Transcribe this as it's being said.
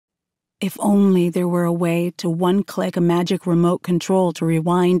If only there were a way to one-click a magic remote control to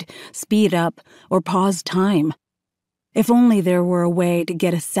rewind, speed up, or pause time. If only there were a way to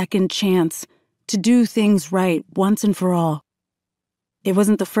get a second chance, to do things right once and for all. It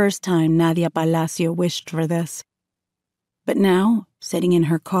wasn't the first time Nadia Palacio wished for this. But now, sitting in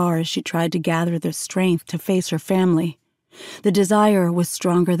her car as she tried to gather the strength to face her family, the desire was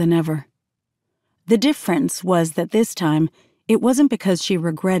stronger than ever. The difference was that this time, it wasn't because she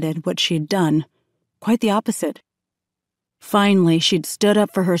regretted what she'd done. Quite the opposite. Finally, she'd stood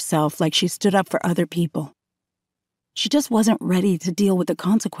up for herself like she stood up for other people. She just wasn't ready to deal with the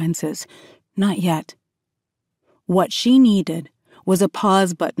consequences. Not yet. What she needed was a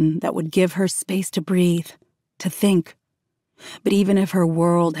pause button that would give her space to breathe, to think. But even if her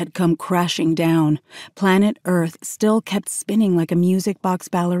world had come crashing down, planet Earth still kept spinning like a music box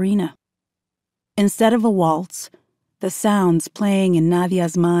ballerina. Instead of a waltz, the sounds playing in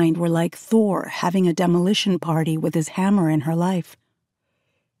Nadia's mind were like Thor having a demolition party with his hammer in her life.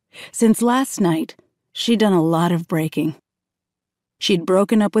 Since last night, she'd done a lot of breaking. She'd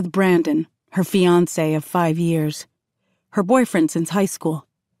broken up with Brandon, her fiancé of 5 years, her boyfriend since high school.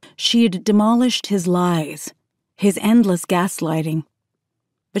 She'd demolished his lies, his endless gaslighting.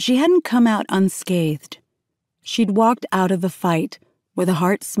 But she hadn't come out unscathed. She'd walked out of the fight with a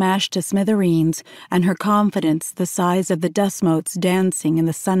heart smashed to smithereens and her confidence the size of the dust motes dancing in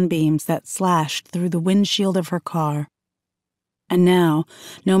the sunbeams that slashed through the windshield of her car. And now,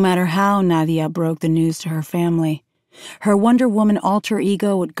 no matter how Nadia broke the news to her family, her Wonder Woman alter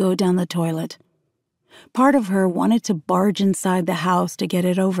ego would go down the toilet. Part of her wanted to barge inside the house to get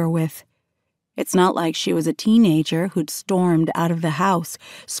it over with. It's not like she was a teenager who'd stormed out of the house,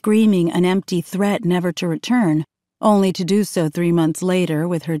 screaming an empty threat never to return, only to do so 3 months later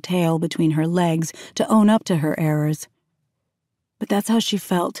with her tail between her legs to own up to her errors. But that's how she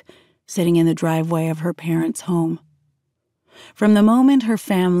felt, sitting in the driveway of her parents' home. From the moment her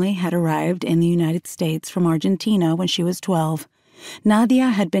family had arrived in the United States from Argentina when she was 12, Nadia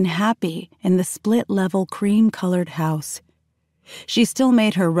had been happy in the split-level cream-colored house. She still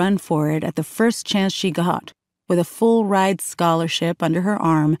made her run for it at the first chance she got, with a full-ride scholarship under her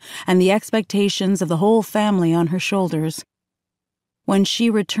arm and the expectations of the whole family on her shoulders. When she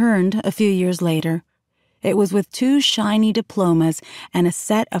returned a few years later, it was with 2 shiny diplomas and a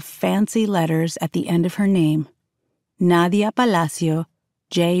set of fancy letters at the end of her name. Nadia Palacio,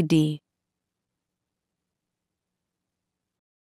 J.D.